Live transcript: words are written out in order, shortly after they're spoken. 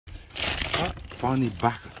finally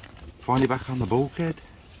back on the bulkhead.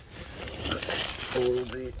 That's all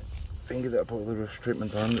the finger that I put all the rust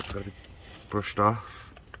treatment on. It's got to be brushed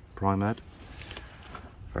off, primered.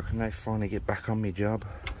 So I can now finally get back on my job.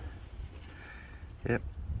 Yep,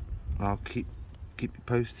 I'll keep you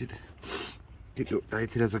posted, keep you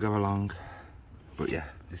updated as I go along. But yeah,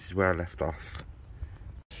 this is where I left off.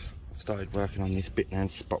 I've started working on this bit now,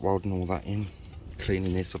 spot welding all that in,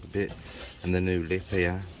 cleaning this up a bit, and the new lip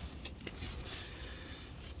here.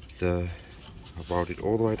 So I've welded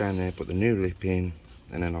all the way down there, put the new lip in,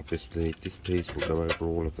 and then obviously this piece will go over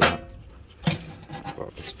all of that. But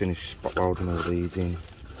I've just finished spot welding all these in.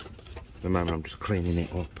 At the moment I'm just cleaning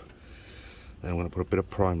it up. Then I'm going to put a bit of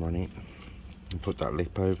primer on it and put that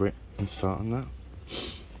lip over it and start on that.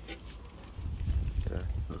 So,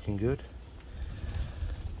 looking good.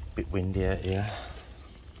 Bit windy out here.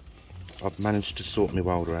 I've managed to sort my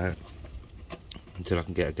welder out until I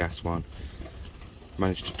can get a gas one.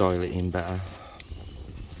 Managed to dial it in better.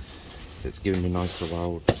 So it's giving me nicer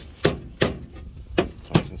welds.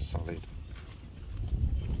 Nice and solid.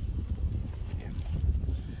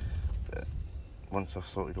 Once I've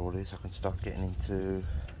sorted all this, I can start getting into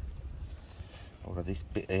all of this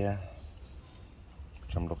bit here,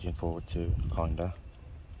 which I'm looking forward to, kinda.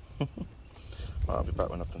 I'll be back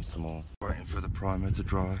when I've done some more. Waiting for the primer to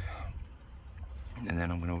dry, and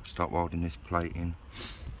then I'm going to start welding this plate in.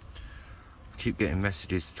 I keep getting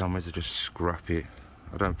messages telling me to just scrap it.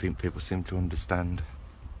 I don't think people seem to understand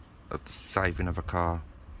of the saving of a car.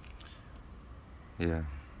 Yeah.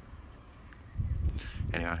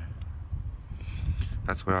 Anyway.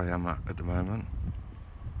 That's where I am at the moment.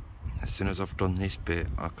 As soon as I've done this bit,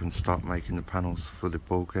 I can start making the panels for the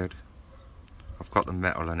bulkhead. I've got the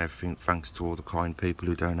metal and everything thanks to all the kind people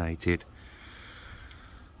who donated.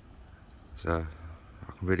 So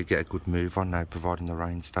I can really get a good move on now, providing the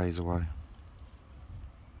rain stays away.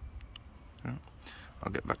 Yeah,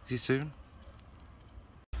 I'll get back to you soon.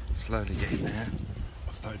 Slowly getting there.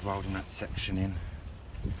 I started welding that section in.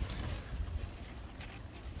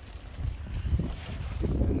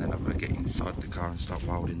 And then I'm going to get inside the car and start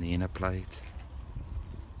welding the inner plate.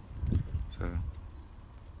 So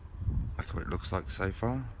that's what it looks like so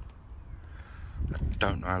far. I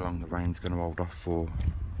don't know how long the rain's going to hold off for.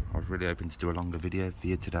 I was really hoping to do a longer video for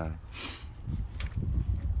you today.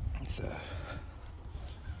 So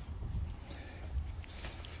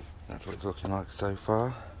that's what it's looking like so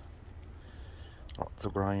far. Lots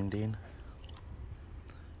of grinding.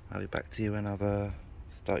 I'll be back to you when I've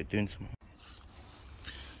started doing some.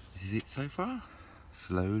 This is it so far.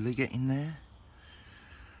 Slowly getting there.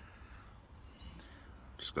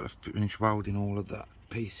 Just got to finish welding all of that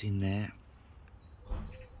piece in there.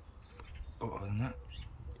 But other than that,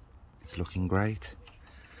 it's looking great.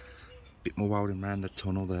 Bit more welding around the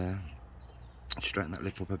tunnel there. Straighten that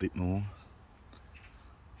lip up a bit more.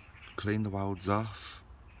 Clean the welds off.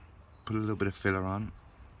 Put a little bit of filler on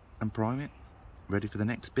and prime it. Ready for the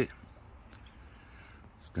next bit.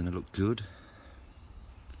 It's going to look good.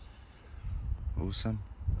 Awesome.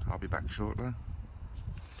 I'll be back shortly.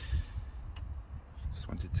 Just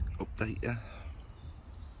wanted to update you.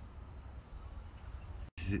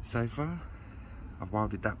 This is it so far. I've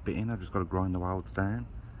welded that bit in. I've just got to grind the welds down.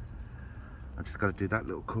 I've just got to do that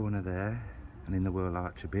little corner there and in the wheel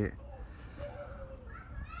arch a bit.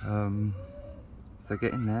 So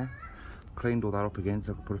getting there. Cleaned all that up again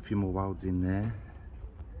so I can put a few more welds in there.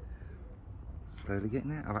 Slowly getting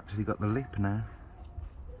there. I've actually got the lip now.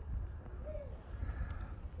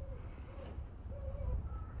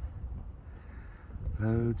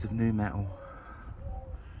 Loads of new metal.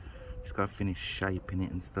 Just got to finish shaping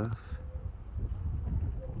it and stuff.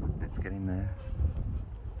 Let's get in there.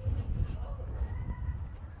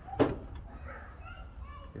 Get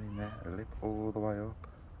in there, the lip all the way up.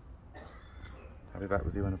 I'll be back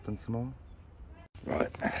with you when I've done some more.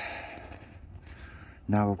 Right.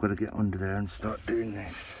 Now I've got to get under there and start doing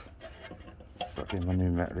this. Start getting my new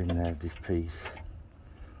metal in there, this piece.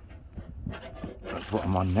 That's what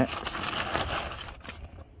I'm on next.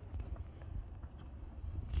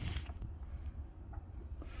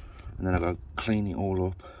 And then I've got to clean it all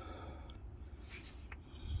up.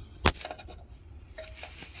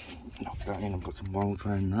 Knock that in and put some weld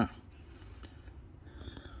around that.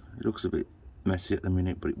 It looks a bit messy at the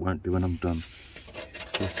minute, but it won't be when I'm done.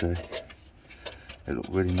 You'll see. It looked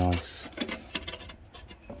really nice.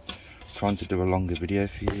 Trying to do a longer video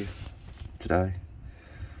for you today,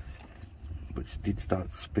 but it did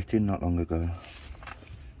start spitting not long ago.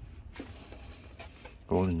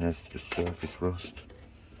 All in this, just surface rust.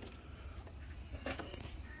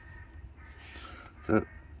 So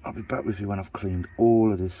I'll be back with you when I've cleaned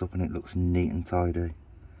all of this up and it looks neat and tidy.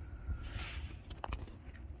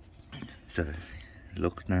 So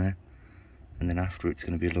look now, and then after it's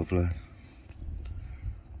going to be lovely.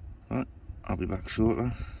 Right, I'll be back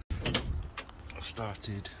shortly. I've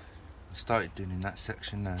started doing in that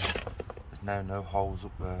section now. There's now no holes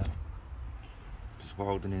up there. Just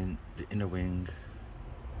welding in the inner wing.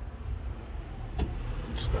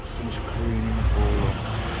 Just got to finish cleaning it all up.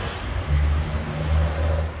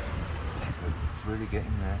 It's really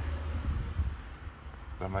getting there.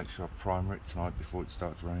 Gotta make sure I primer it tonight before it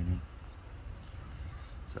starts raining.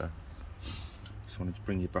 So, just wanted to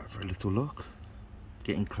bring you back for a little look.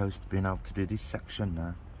 Getting close to being able to do this section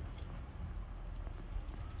now.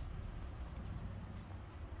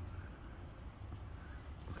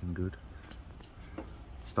 Looking good.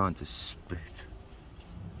 It's starting to spit.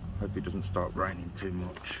 Hope it doesn't start raining too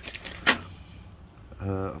much.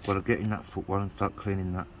 I've got to get in that footwell and start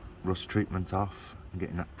cleaning that rust treatment off and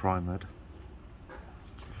getting that primered.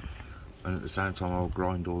 And at the same time I'll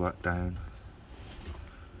grind all that down.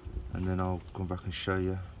 And then I'll come back and show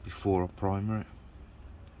you before I primer it.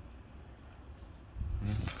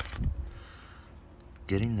 Yeah.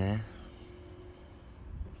 Get in there.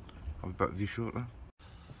 I'll be back with you shortly.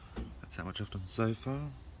 That's how much I've done so far.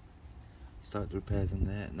 Start the repairs on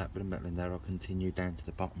there, and that bit of metal in there I'll continue down to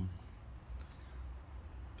the bottom.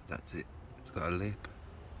 But that's it. It's got a lip.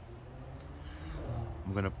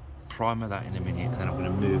 I'm going to primer that in a minute, and then I'm going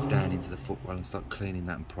to move down into the footwell and start cleaning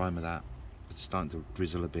that and primer that. It's starting to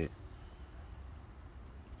drizzle a bit.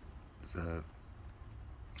 So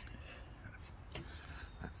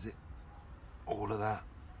that's it. All of that.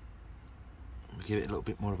 I'll give it a little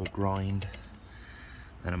bit more of a grind.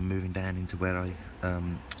 Then I'm moving down into where I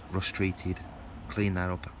rust treated, clean that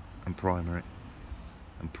up and primer it,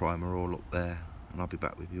 and primer all up there, and I'll be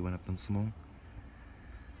back with you when I've done some more.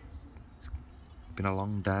 It's been a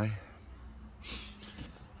long day,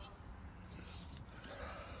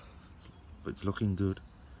 but it's looking good.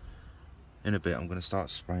 In a bit I'm going to start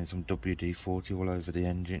spraying some WD-40 all over the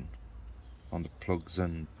engine, on the plugs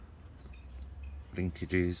and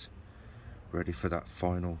linkages, ready for that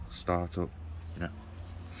final start-up, you know.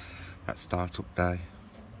 That start-up day,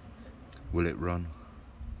 will it run?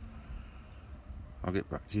 I'll get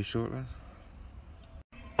back to you shortly.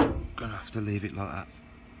 Gonna have to leave it like that.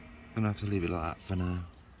 Gonna have to leave it like that for now.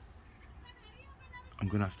 I'm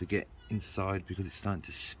gonna have to get inside because it's starting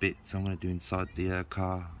to spit, so I'm gonna do inside the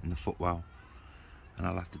car in the footwell, and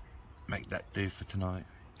I'll have to make that do for tonight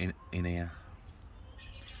in here.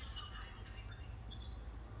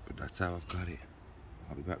 But that's how I've got it.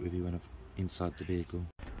 I'll be back with you when I'm inside the vehicle.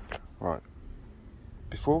 Right,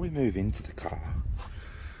 before we move into the car,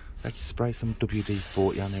 let's spray some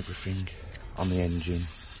WD-40 on everything, on the engine,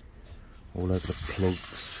 all over the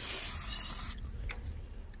plugs.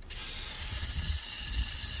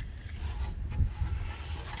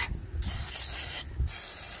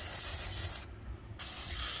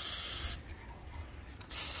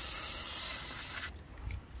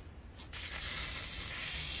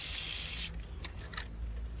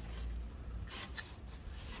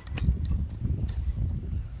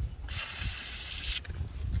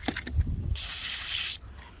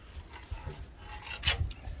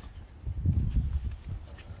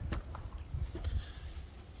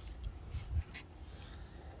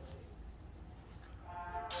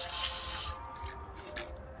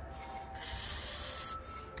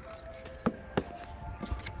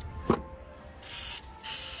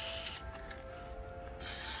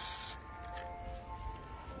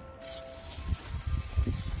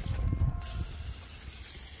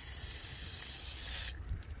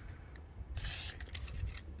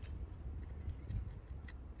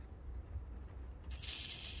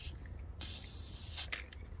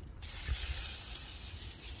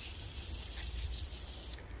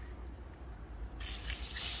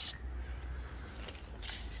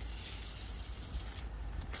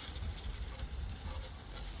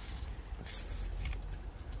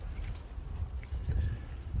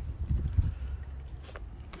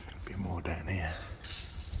 Down here.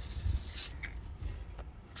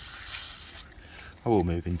 I will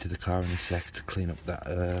move into the car in a sec to clean up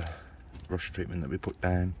that rust treatment that we put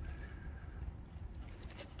down.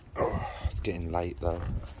 Oh, it's getting late though.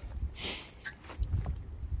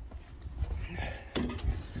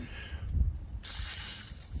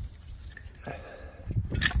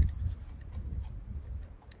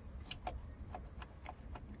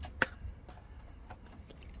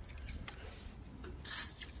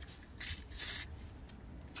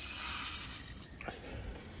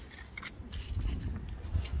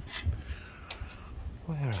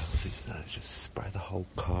 Where else is that? just spray the whole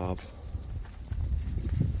carb.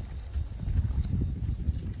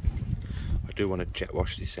 I do want to jet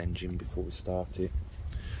wash this engine before we start it,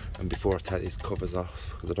 and before I take these covers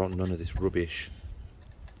off, because I don't want none of this rubbish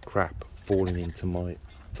crap falling into my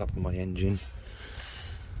top of my engine.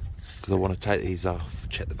 Because I want to take these off,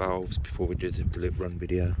 check the valves before we do the lip run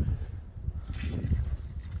video.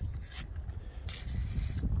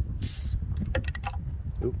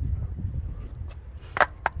 Ooh.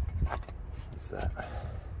 What's that?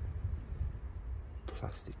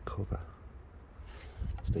 Plastic cover.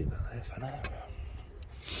 Just leave that there for now.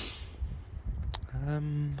 I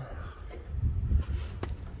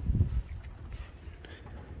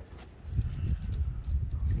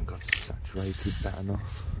think I've saturated that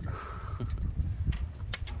enough.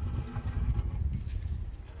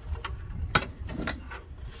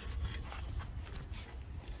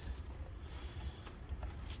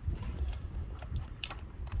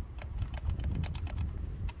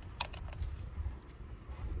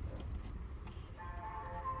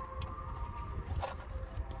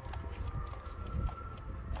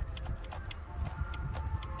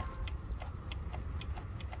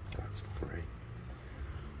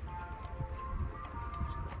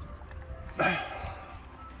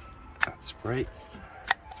 That's free.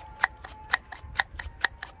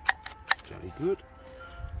 Very good.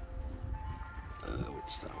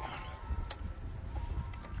 What's that one?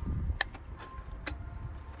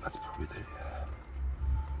 That's probably the.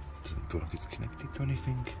 Doesn't feel like it's connected to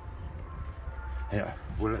anything. Anyway,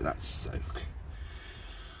 we'll let that soak.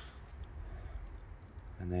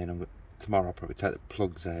 And then tomorrow I'll probably take the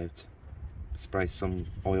plugs out, spray some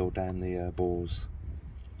oil down the bores.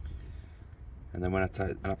 And then when I'll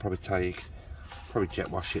probably jet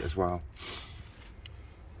wash it as well.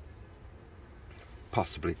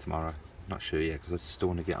 Possibly tomorrow, not sure yet, because I still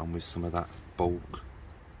want to get on with some of that bulk.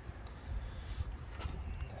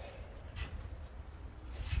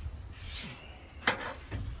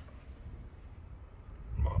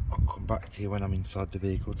 I'll come back to you when I'm inside the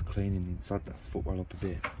vehicle to cleaning inside that footwell up a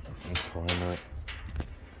bit and primer it.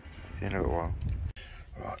 See you in a little while.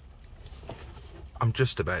 Right. I'm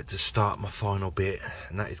just about to start my final bit,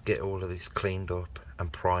 and that is get all of this cleaned up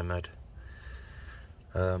and primered.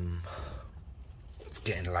 It's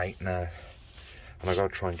getting late now, and I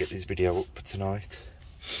gotta try and get this video up for tonight.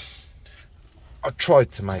 I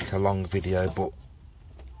tried to make a long video, but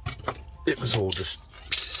it was all just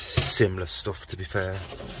similar stuff, to be fair.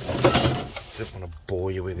 Didn't want to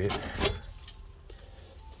bore you with it,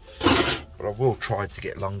 but I will try to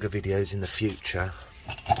get longer videos in the future.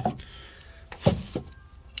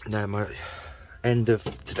 Now my end of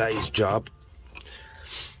today's job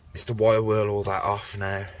is to wire whirl all that off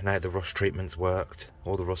now the rust treatment's worked.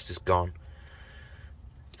 All the rust is gone.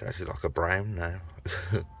 It's actually like a brown now.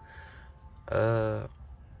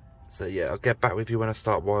 So yeah, I'll get back with you when I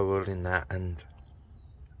start wire whirling that and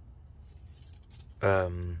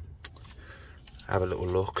have a little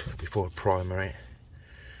look before I primer it.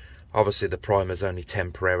 Obviously the primer's only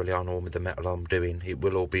temporarily on all with the metal I'm doing. It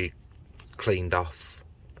will all be cleaned off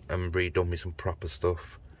and redone with some proper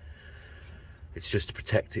stuff. It's just to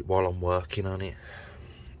protect it while I'm working on it.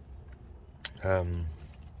 I've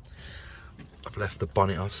left the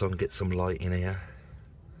bonnet off so I can get some light in here.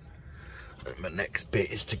 And my next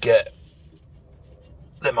bit is to get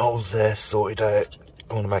them holes there sorted out.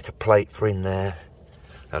 I want to make a plate for in there.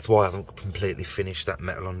 That's why I haven't completely finished that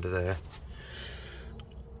metal under there.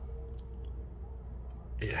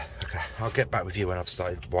 Yeah, okay, I'll get back with you when I've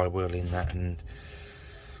started wire whirling that and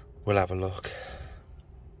we'll have a look.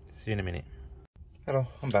 See you in a minute. Hello,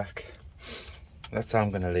 I'm back. That's how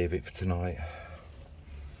I'm going to leave it for tonight.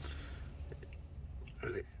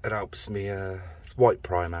 It helps me, it's white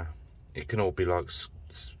primer. It can all be like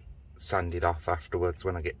sanded off afterwards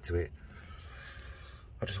when I get to it.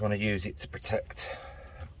 I just want to use it to protect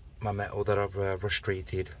my metal that I've rust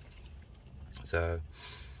treated. So,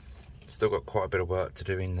 still got quite a bit of work to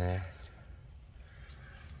do in there.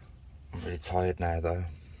 I'm really tired now though.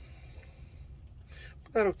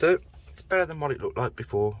 But that'll do. It's better than what it looked like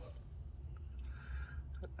before.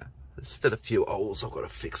 There's still a few holes I've got to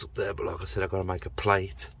fix up there, but like I said, I've got to make a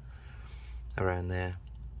plate around there.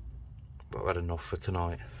 But I've had enough for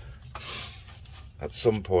tonight. At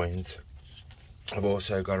some point, I've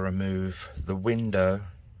also got to remove the window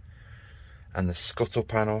and the scuttle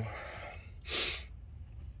panel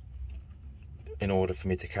in order for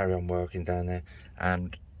me to carry on working down there,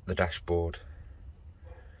 and the dashboard.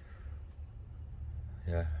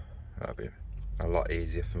 Yeah, that'll be a lot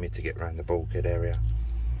easier for me to get around the bulkhead area,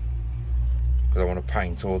 because I want to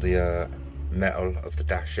paint all the metal of the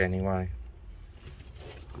dash anyway.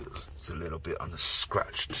 It's a little bit on the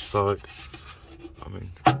scratched side. I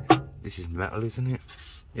mean, this is metal, isn't it?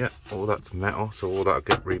 Yeah, all that's metal, so all that'll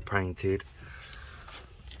get repainted.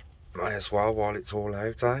 May as well while it's all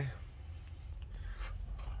out, eh?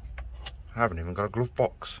 I haven't even got a glove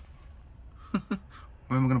box.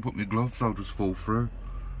 Where am I going to put my gloves? They'll just fall through.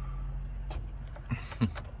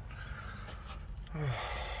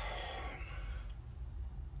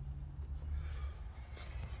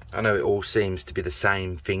 I know it all seems to be the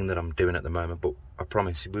same thing that I'm doing at the moment, but I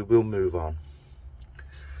promise you we will move on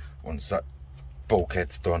once that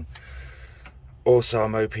bulkhead's done. Also,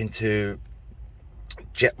 I'm hoping to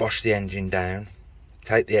jet wash the engine down,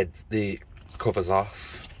 take the covers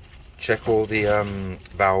off, check all the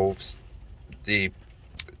valves, the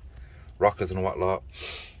rockers and whatnot,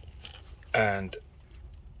 and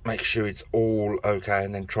make sure it's all okay,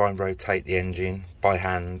 and then try and rotate the engine by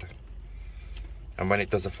hand. And when it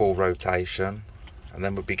does a full rotation, and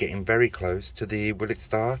then we'll be getting very close to the will it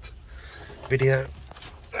start video.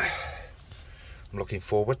 I'm looking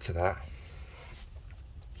forward to that.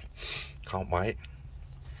 Can't wait.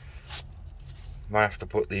 Might have to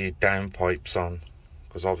put the downpipes on,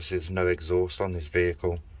 because obviously there's no exhaust on this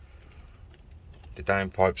vehicle. The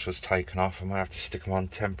downpipes was taken off. I might have to stick them on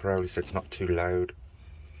temporarily so it's not too loud.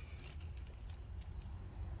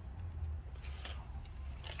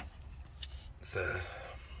 So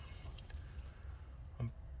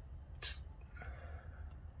I'm just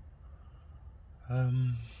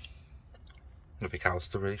nothing else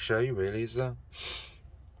to really show you, really, is there?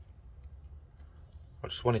 I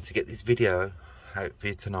just wanted to get this video out for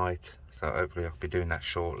you tonight, so hopefully I'll be doing that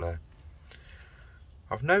shortly.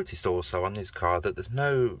 I've noticed also on this car that there's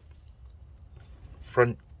no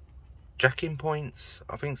front jacking points.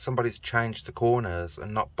 I think somebody's changed the corners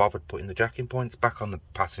and not bothered putting the jacking points back on the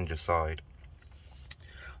passenger side.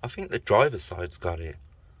 I think the driver's side's got it.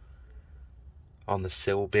 On the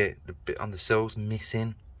sill bit, the bit on the sill's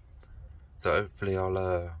missing. So hopefully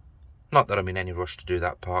I'll, not that I'm in any rush to do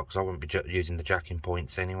that part, because I won't be using the jacking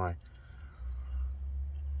points anyway.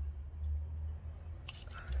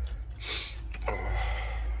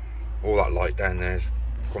 All that light down there is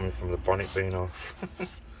coming from the bonnet being off.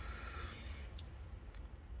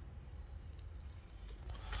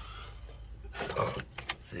 Oh,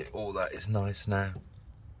 see, all that is nice now.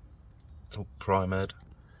 It's all primered.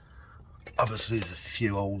 Obviously there's a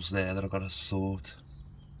few holes there that I've got to sort,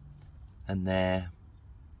 and there,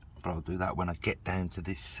 but I'll do that when I get down to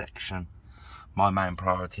this section. My main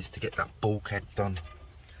priority is to get that bulkhead done,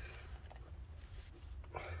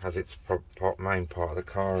 as it's main part of the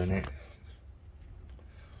car, in it.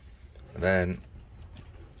 And then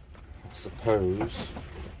I suppose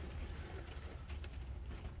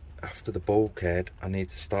after the bulkhead I need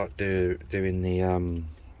to start doing the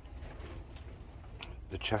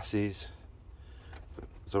chassis,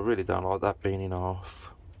 because I really don't like that being in half.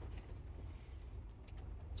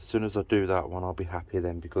 As soon as I do that one I'll be happy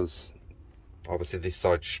then, because obviously this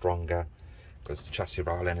side's stronger, because the chassis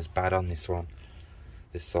railing is bad on this one,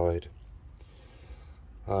 this side.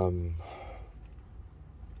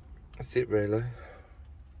 That's it really.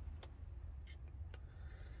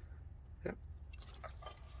 Yep.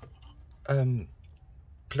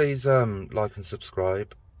 Please like and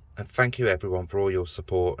subscribe, and thank you everyone for all your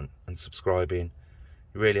support and subscribing.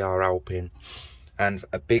 You really are helping. And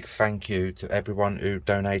a big thank you to everyone who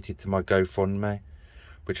donated to my GoFundMe,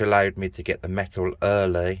 which allowed me to get the metal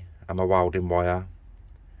early and my welding wire,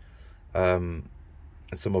 and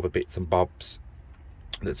some other bits and bobs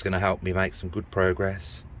that's going to help me make some good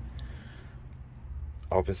progress.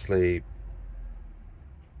 Obviously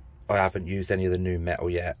I haven't used any of the new metal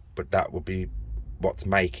yet, but that will be what's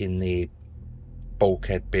making the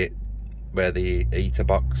bulkhead bit where the heater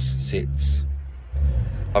box sits.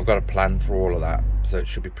 I've got a plan for all of that, so it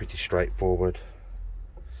should be pretty straightforward.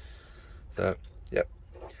 So yep,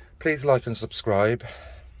 please like and subscribe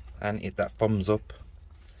and hit that thumbs up.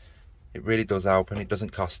 It really does help, and it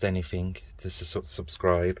doesn't cost anything to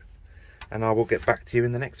subscribe. And I will get back to you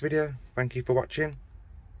in the next video. Thank you for watching.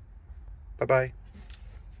 Bye bye.